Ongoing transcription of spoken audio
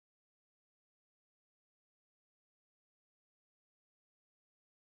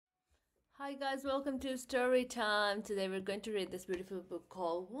Hi guys, welcome to Storytime. Today we're going to read this beautiful book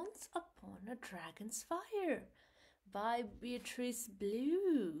called Once Upon a Dragon's Fire by Beatrice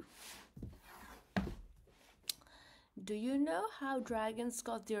Blue. Do you know how dragons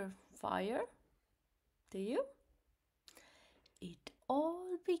got their fire? Do you? It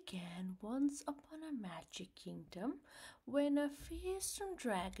all began once upon a magic kingdom when a fearsome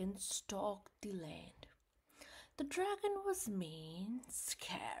dragon stalked the land. The dragon was mean,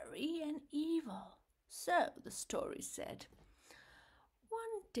 scary, and evil, so the story said.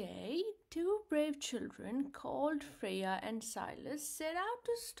 One day, two brave children called Freya and Sylas set out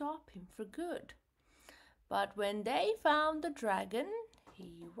to stop him for good. But when they found the dragon,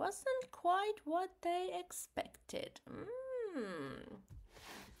 he wasn't quite what they expected.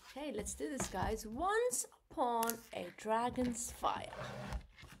 Okay, let's do this, guys. Once upon a dragon's fire.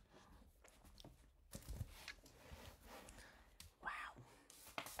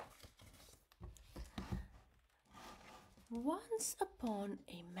 Once upon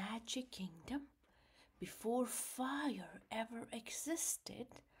a magic kingdom, before fire ever existed,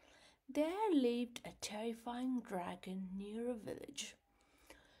 there lived a terrifying dragon near a village.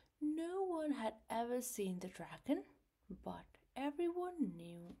 No one had ever seen the dragon, but everyone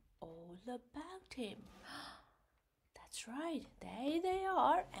knew all about him. That's right, there they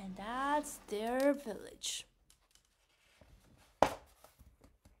are, and that's their village.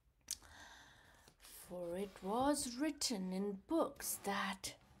 For it was written in books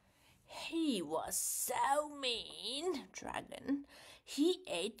that he was so mean, dragon, he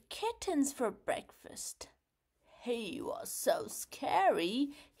ate kittens for breakfast. He was so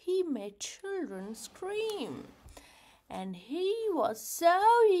scary, he made children scream. And he was so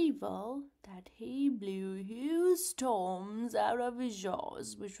evil that he blew huge storms out of his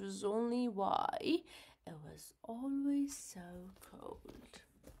jaws, which was only why it was always so cold.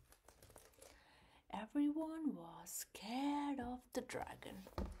 Everyone was scared of the dragon.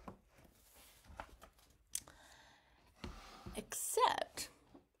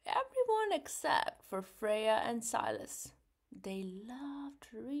 Everyone except for Freya and Sylas. They loved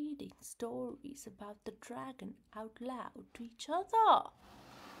reading stories about the dragon out loud to each other.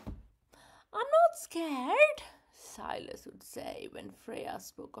 I'm not scared, Sylas would say when Freya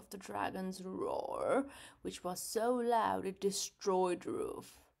spoke of the dragon's roar, which was so loud it destroyed the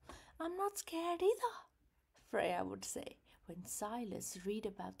roof. I'm not scared either, Freya would say when Sylas read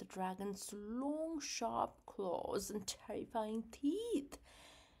about the dragon's long, sharp claws and terrifying teeth.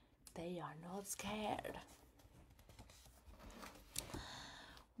 They are not scared.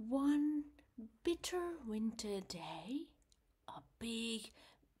 One bitter winter day, a big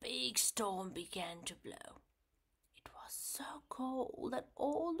storm began to blow. It was so cold that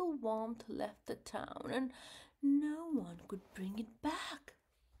all the warmth left the town and no one could bring it back.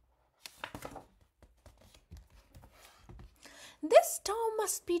 This storm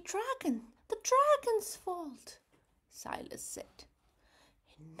must be the dragon's fault, Sylas said.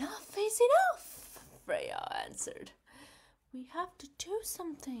 Enough is enough, Freya answered. We have to do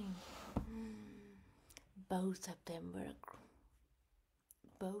something. Both of them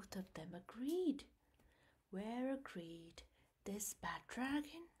agreed. Were agreed. This bad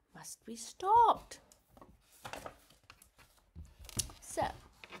dragon must be stopped. So,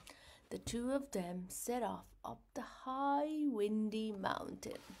 the two of them set off up the high, windy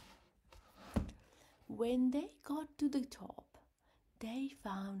mountain. When they got to the top, they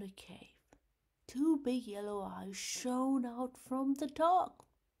found a cave. Two big yellow eyes shone out from the top.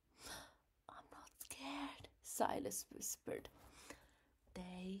 I'm not scared, Sylas whispered.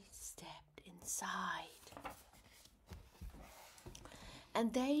 They stepped inside.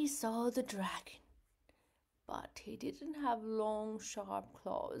 And they saw the dragon. But he didn't have long, sharp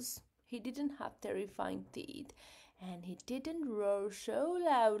claws. He didn't have terrifying teeth. And he didn't roar so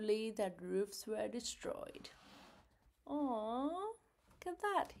loudly that roofs were destroyed. Aww, look at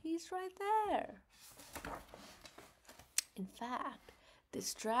that. He's right there. In fact,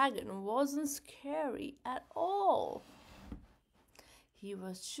 this dragon wasn't scary at all. He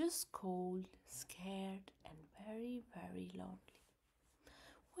was just cold, scared, and very, very lonely.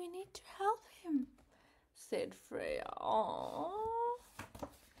 We need to help him, said Freya. Aww.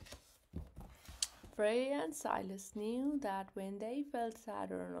 Freya and Sylas knew that when they felt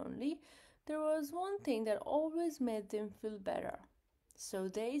sad or lonely, there was one thing that always made them feel better. So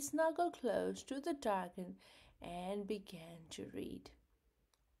they snuggled close to the dragon and began to read.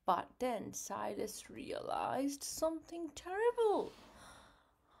 But then Sylas realized something terrible.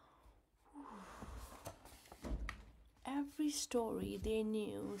 Every story they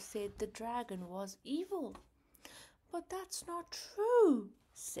knew said the dragon was evil. But that's not true,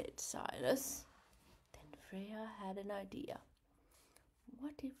 said Sylas. Then Freya had an idea.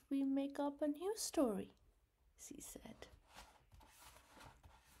 What if we make up a new story? She said.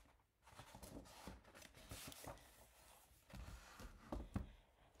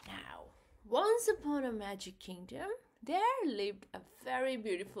 Now, once upon a magic kingdom, there lived a very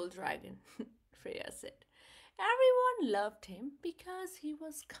beautiful dragon, Freya said. Everyone loved him because he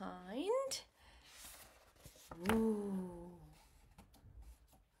was kind. Ooh.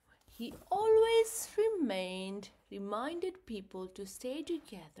 He always reminded people to stay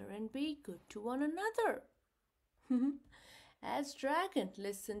together and be good to one another. As Dragon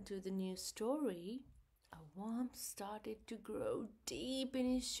listened to the new story, a warmth started to grow deep in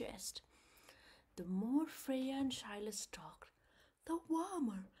his chest. The more Freya and Sylas talked, the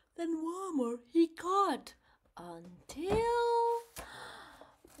warmer he got. Until...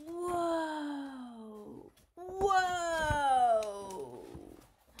 Whoa! Whoa!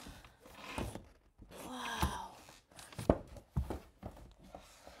 Wow!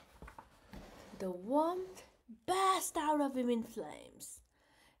 The warmth burst out of him in flames.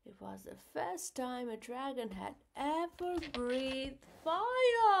 It was the first time a dragon had ever breathed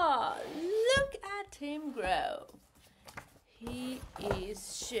fire. Look at him grow. He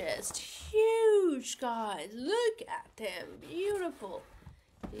is just huge, guys. Look at him. Beautiful.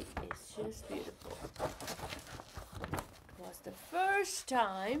 He is just beautiful. It was the first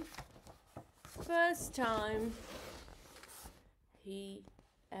time he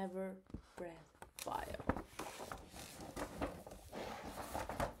ever breathed fire.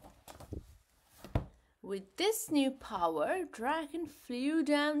 With this new power, Dragon flew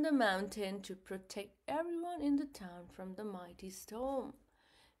down the mountain to protect everyone in the town from the mighty storm.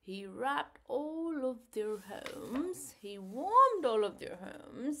 He wrapped all of their homes, he warmed all of their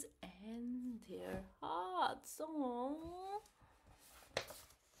homes and their hearts. Aww.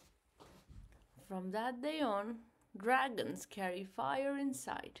 From that day on, dragons carry fire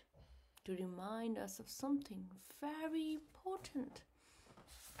inside to remind us of something very important.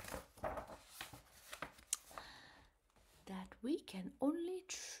 That we can only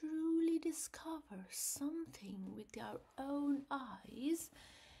truly discover something with our own eyes,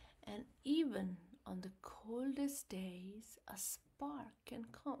 and even on the coldest days, a spark can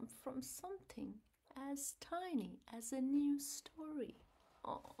come from something as tiny as a new story.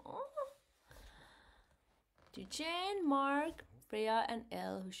 Aww. To Jane, Mark, Freya and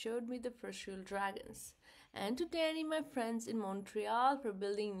Elle, who showed me the first real dragons, and to Danny, my friends in Montreal, for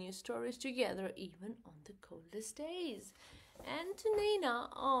building new stories together even on the coldest days. And to Nina,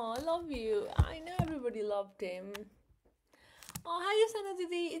 oh, I love you. I know everybody loved him. Oh, hi, Sana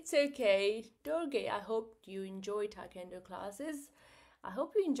Didi. It's okay. Dorge, I hope you enjoy Taekwondo classes. I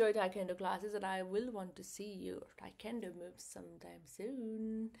hope you enjoy Taekwondo classes, and I will want to see your Taekwondo moves sometime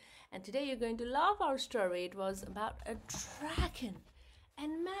soon. And today you're going to love our story. It was about a dragon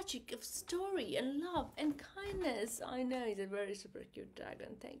and magic of story and love and kindness. I know, he's a very super cute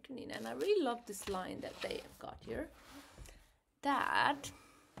dragon. Thank you, Nina. And I really love this line that they have got here. That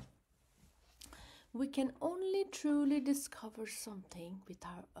we can only truly discover something with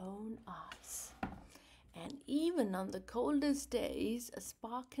our own eyes. And even on the coldest days, a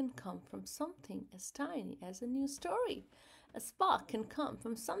spark can come from something as tiny as a new story. A spark can come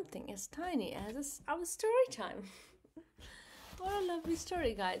from something as tiny as our story time. What a lovely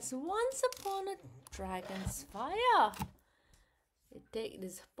story, guys. Once upon a dragon's fire. It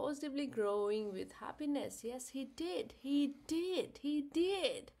is positively growing with happiness. Yes, he did.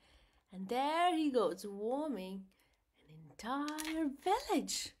 And there he goes, warming an entire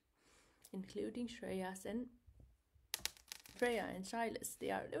village, including Freya and Sylas.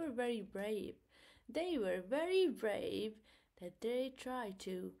 They were very brave. They were very brave that they tried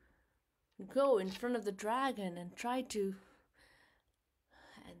to go in front of the dragon and try to.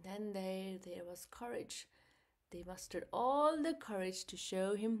 And then there was courage. They mustered all the courage to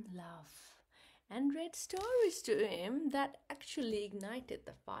show him love and read stories to him that actually ignited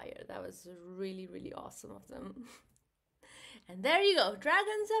the fire. That was really, really awesome of them. And there you go,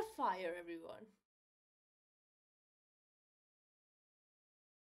 dragons have fire, everyone.